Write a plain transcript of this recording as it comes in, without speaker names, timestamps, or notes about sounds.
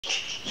Okay,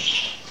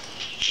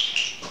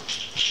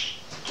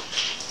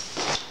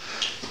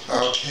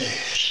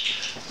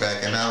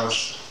 back in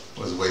hours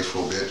was away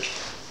for a bit.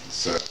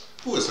 It's a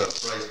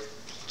bright,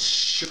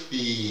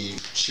 chippy,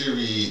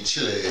 cheery,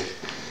 chilly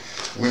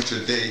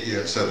winter day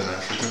here in Southern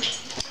Africa.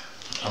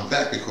 I'm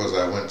back because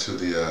I went to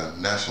the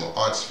National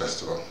Arts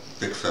Festival,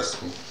 big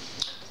festival.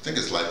 I think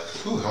it's like,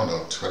 I don't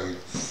know,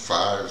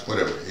 25,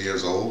 whatever,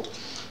 years old.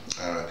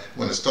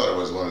 When it started, it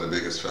was one of the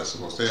biggest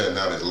festivals there.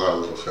 Now there's a lot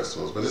of little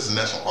festivals, but this is a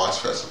National Arts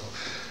Festival.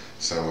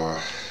 So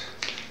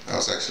I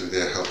was actually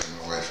there helping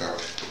my wife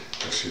out.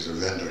 She's a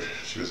vendor.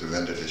 She was a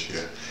vendor this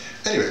year.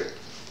 Anyway,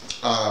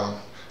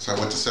 so I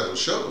went to several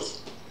shows.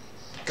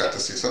 Got to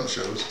see some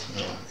shows,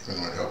 even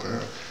when helping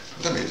her.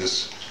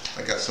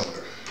 I got some of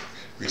the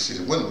receipts.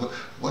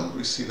 One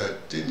receipt I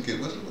didn't get,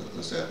 what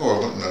was that?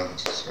 Oh, no,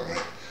 sorry.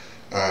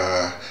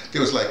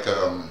 There was like,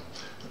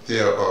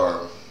 there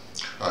are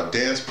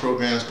dance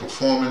programs,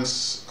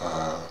 performance,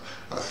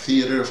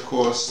 theater, of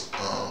course,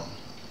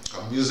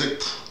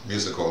 music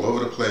all over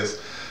the place.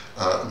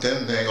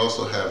 Then they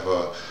also have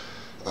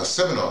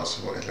seminars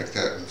like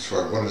that. And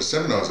so one of the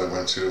seminars I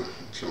went to,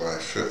 July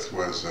 5th,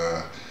 was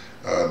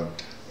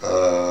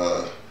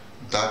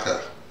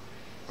DACA,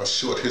 a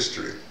short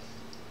history.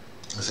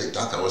 I say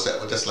DACA, what's that?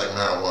 Well, that's like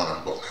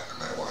marijuana. Well,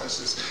 marijuana is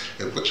this.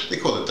 They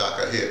call it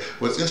DACA here.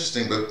 What's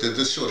interesting, but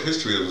this short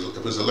history,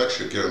 it was a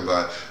lecture given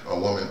by a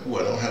woman. Oh,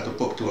 I don't have the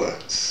book, do I?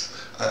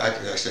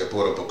 Actually, I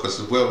bought a book because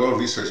it's a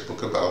well-researched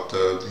book about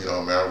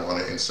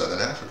marijuana in Southern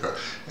Africa,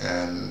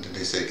 and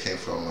they say it came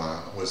from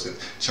was it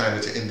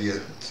China to India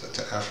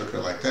to Africa,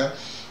 like that,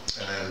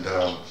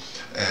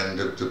 and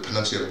the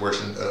pronunciation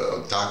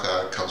of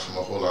DACA comes from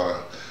a whole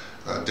lot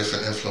of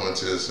different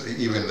influences,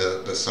 even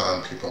the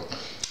San people.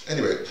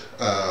 Anyway,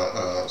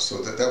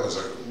 so that was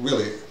a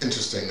really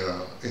interesting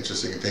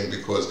thing,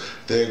 because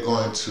they're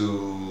going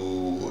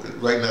to,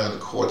 right now in the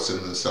courts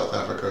in South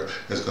Africa,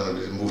 there's going to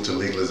be moved to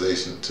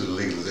legalization of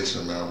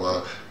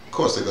marijuana. Of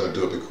course, they're going to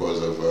do it because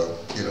of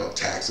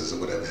taxes or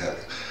whatever have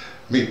you.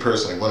 Me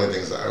personally, one of the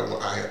things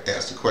I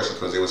asked a question,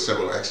 because there were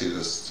several,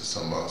 actually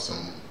some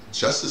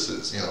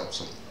justices,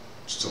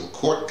 some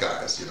court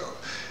guys,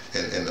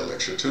 in the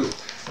lecture too.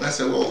 And I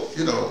said, well,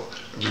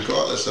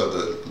 regardless of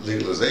the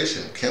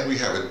legalization, can we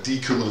have a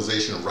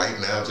decriminalization right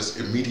now, just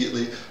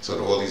immediately, so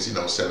that all these,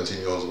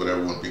 17-year-olds,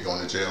 whatever, won't be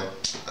going to jail?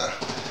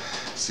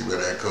 See where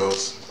that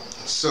goes.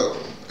 So,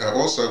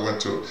 also I went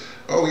to,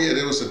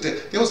 there was a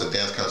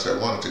dance concert I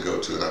wanted to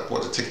go to, and I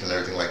bought the ticket and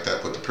everything like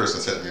that, but the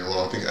person sent me the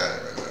wrong thing. I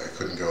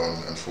couldn't go,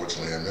 and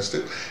unfortunately I missed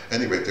it.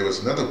 Anyway, there was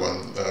another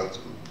one.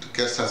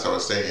 Guest house I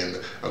was staying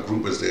in, a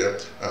group was there,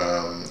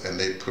 and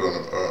they put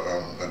on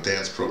a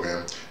dance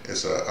program.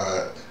 It's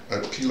a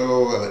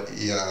Pt.1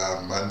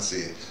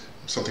 Manzi,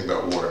 something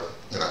about water,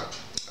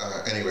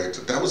 Anyway,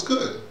 that was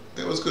good.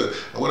 It was good.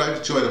 And what I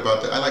enjoyed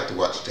about that, I like to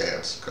watch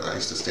dance, because I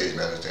used to stage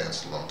manage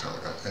dance a long time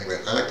ago.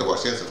 Anyway, I like to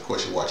watch dance. Of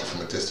course, you watch it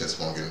from a distance.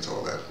 Won't get into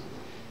all that.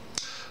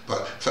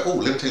 But, let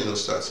me tell you a little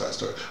side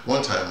story.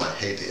 One time, my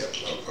heyday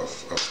of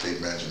stage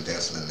managing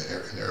dancing in the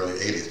early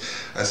 80s,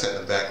 I sat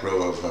in the back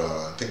row of,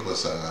 I think it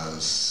was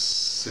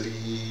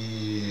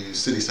City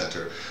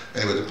Center.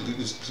 Anyway, there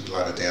was a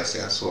lot of dance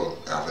there. I saw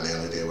Alvin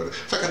Ailey there. In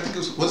fact, I think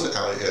it was an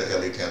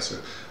Ailey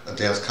dancer, a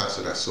dance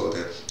concert I saw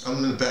there.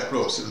 I'm in the back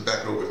row, sitting in the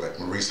back row with like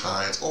Maurice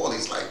Hines, all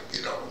these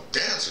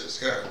dancers.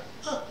 Yeah.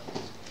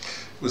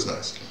 It was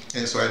nice.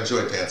 And so I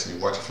enjoyed dancing.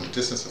 You watch it from a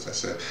distance, as I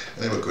said,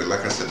 and they were good.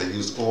 Like I said, they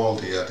used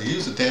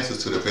the dancers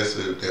to the best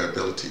of their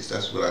abilities.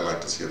 That's what I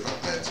like to see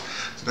about dance.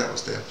 So that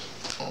was there.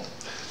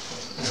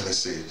 Let me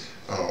see.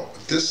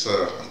 This, no, I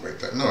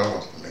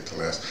want to make the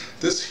last.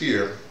 This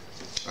here,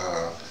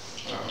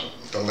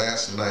 the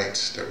last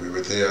night that we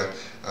were there,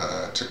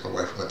 I took my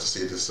wife, went to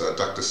see this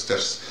Dr.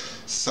 Steph's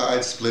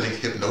side-splitting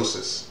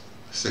hypnosis.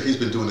 So he's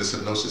been doing this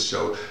hypnosis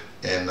show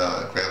in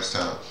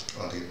Grahamstown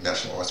on the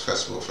National Arts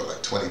Festival for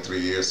like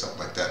 23 years, something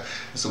like that.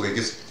 And so he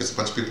gets a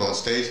bunch of people on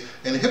stage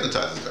and he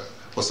hypnotizes them.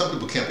 Well, some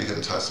people can't be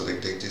hypnotized, so they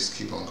just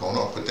keep on going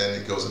off. But then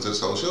it goes into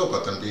this whole show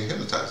about them being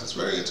hypnotized. It's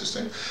very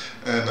interesting.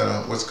 And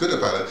what's good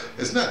about it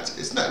is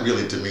it's not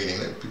really demeaning.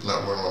 People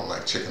aren't running around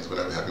like chickens,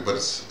 whatever have you. But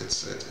it's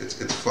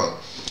fun.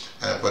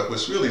 But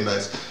what's really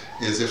nice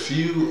is if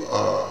you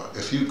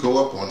go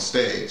up on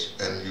stage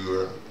and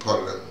you're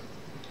part of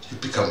you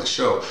become the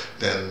show,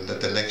 then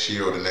the next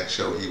year or the next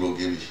show he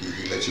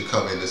let you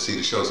come in and see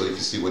the show so you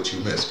can see what you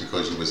missed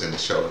because you was in the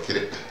show.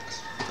 Kidding.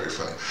 Very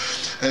funny.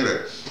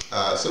 Anyway,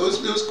 so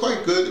it was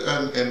quite good,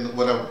 and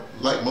what I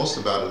like most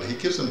about it, he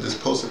gives them this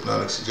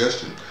post-hypnotic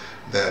suggestion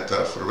that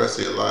for the rest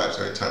of their lives,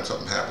 every time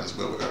something happens,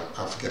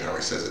 I forget how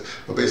he says it,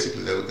 but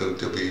basically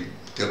they'll be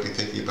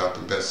thinking about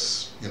the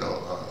best,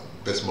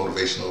 best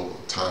motivational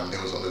time they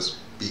was on this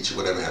beach or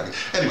whatever have you.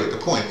 Anyway, the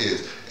point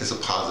is, it's a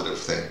positive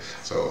thing.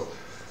 So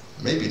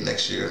maybe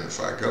next year, if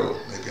I go,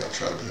 maybe I'll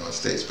try to be on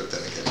stage, but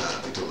then again,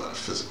 we do a lot of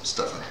physical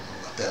stuff. I don't know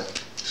about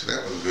that. So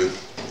that was good.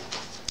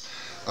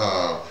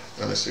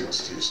 Let me see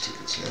what's these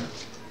tickets here.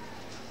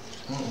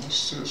 Oh,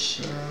 what's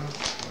this?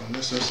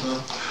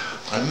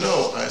 I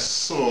know I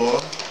saw,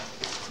 let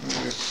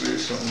me see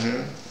something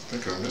here.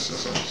 think I'm missing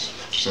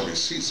some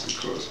receipts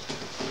because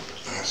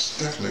I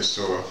definitely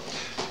saw.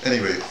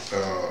 Anyway,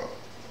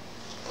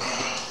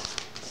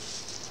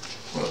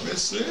 let me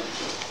see.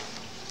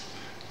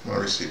 My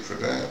receipt for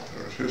that.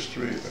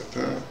 History.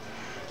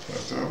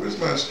 Where's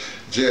my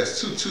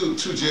jazz? Two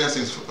jazz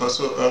things.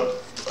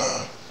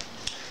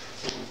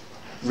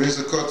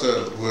 Reza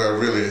Kota, who I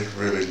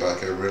really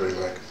like. I really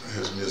like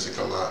his music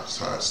a lot.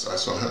 So I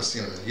haven't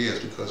seen him in years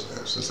because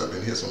since I've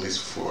been here, so at least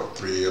 4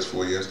 years,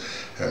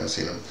 haven't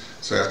seen him.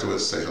 So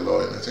afterwards, say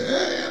hello and I say,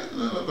 hey,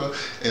 blah, blah, blah.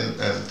 And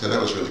that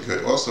was really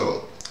good.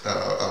 Also,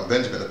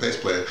 Benjamin, the bass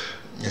player,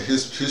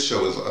 his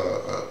show was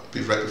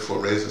right before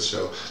Reza's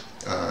show.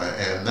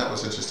 And that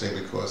was interesting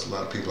because a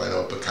lot of people I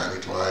know,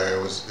 Bakani Dwyer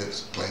was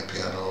playing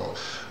piano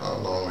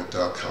along with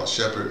Carl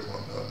Shepard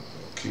on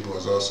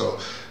keyboards also.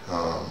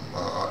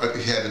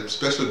 He had a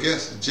special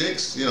guest,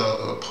 Jakes,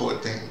 a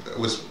poet thing.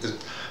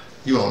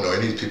 You don't know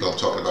any of these people I'm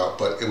talking about,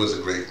 but it was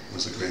a great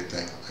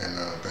thing. And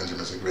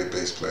Benjamin's a great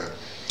bass player,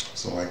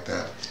 so like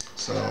that.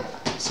 So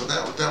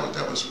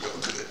that was real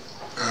good.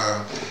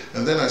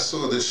 And then I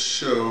saw this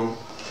show.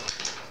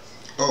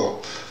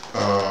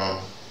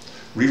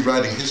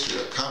 Rewriting History,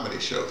 a comedy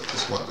show.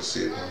 Just wanted to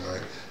see it one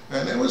night,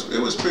 and it was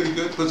pretty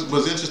good. It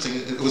was interesting.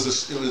 It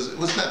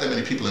was not that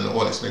many people in the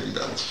audience, maybe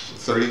about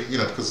 30,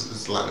 because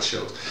it's a lot of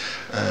shows.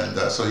 And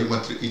so he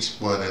went through each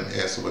one and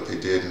asked them what they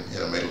did,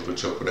 and made a little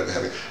joke, whatever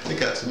have you. They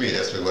got to me and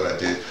asked me what I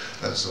did,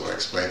 and so I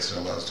explained to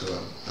them I was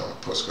doing a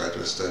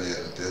postgraduate study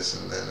and this,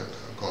 and then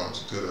I'm going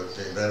to do the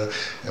thing that.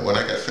 And when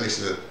I got finished,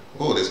 I said,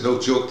 "Oh, there's no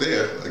joke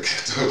there." I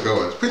kept on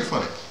going. It's pretty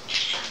funny.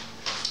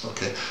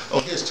 Okay.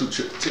 Oh, here's 2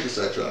 tickets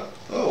I dropped.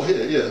 Oh,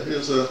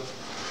 here's the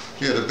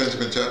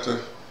Benjamin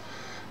Chapter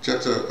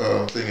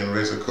thing in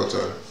Reza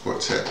Kota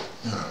Quartet.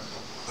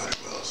 Buddy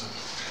Wells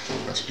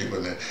and a bunch of people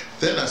in there.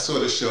 Then I saw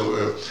this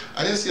show.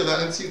 I didn't see a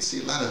lot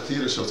of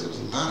theater shows. There was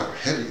a lot of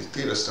heavy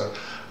theater stuff.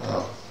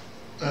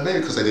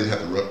 Maybe because I didn't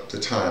have the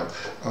time.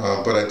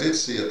 But I did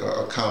see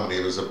a comedy.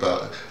 It was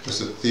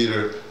a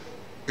theater.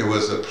 It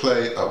was a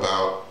play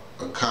about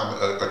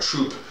a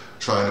troupe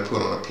trying to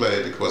put on a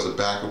play because a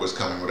backer was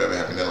coming, whatever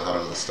happened, then a lot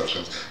of other stuff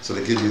comes. So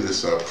they give you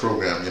this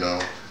program,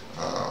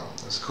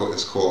 it's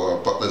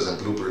called Butlers and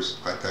Bloopers,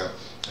 like that.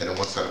 And on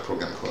one side of the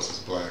program, of course, is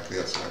black, the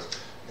other side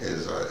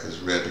is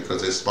red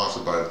because they're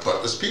sponsored by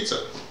Butler's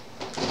Pizza.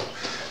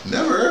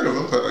 Never heard of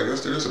them, but I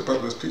guess there is a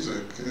Butler's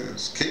Pizza.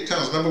 It's Cape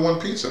Town's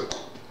 #1 pizza.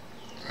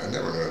 I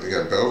never know. They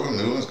got Belleville,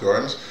 Newlands,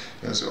 Gardens,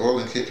 and it's all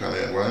in Cape Town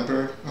and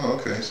Weinberg. Oh,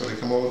 okay, so they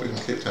come all the way from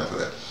Cape Town for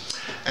that.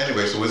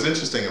 Anyway, so what's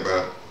interesting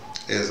about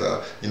is,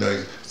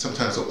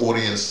 sometimes the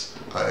audience,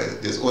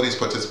 there's audience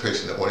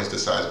participation, the audience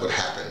decides what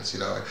happens,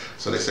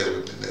 So they say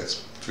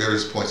there's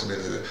various points of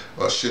it,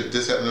 or should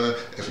this happen?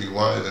 If you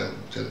wanted,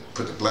 then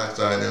put the black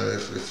side in,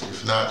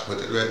 if not, put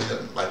the red,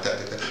 like that.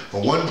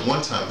 But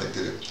one time they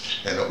did it,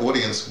 and the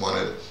audience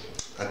wanted,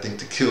 I think,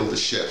 to kill the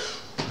chef.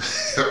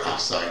 I'm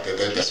sorry,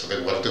 that's what they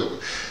want to do.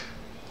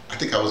 I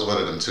think I was one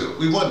of them too.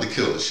 We wanted to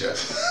kill the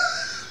chef.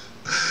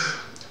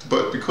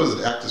 But because of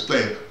the actors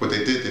playing, what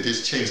they did, they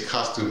just changed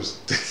costumes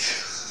to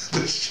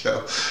the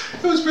show.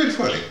 It was pretty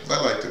funny. I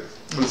liked it.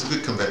 It was a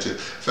good convention. In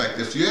fact,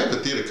 if you have a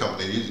theater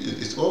company,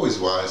 it's always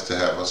wise to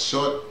have a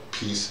short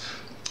piece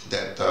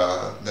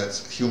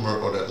that's humor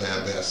or that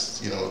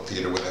lambasts,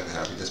 theater, whatever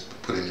have you. Just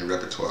put in your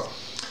repertoire.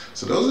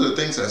 So those are the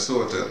things I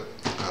saw at the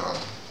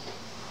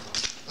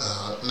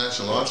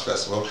National Arts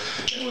Festival.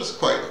 It was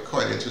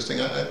quite interesting.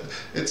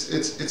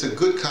 It's a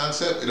good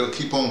concept. It'll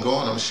keep on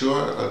going, I'm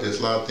sure. There's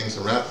a lot of things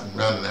around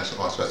the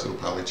National Arts Festival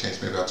will probably change.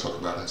 Maybe I'll talk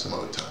about it some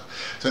other time.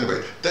 So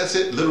anyway, that's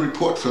it. Little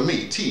report from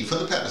me, T, from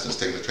the Pattersons,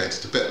 taking the train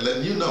to Tibet,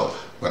 letting you know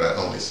what I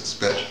only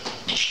suspect.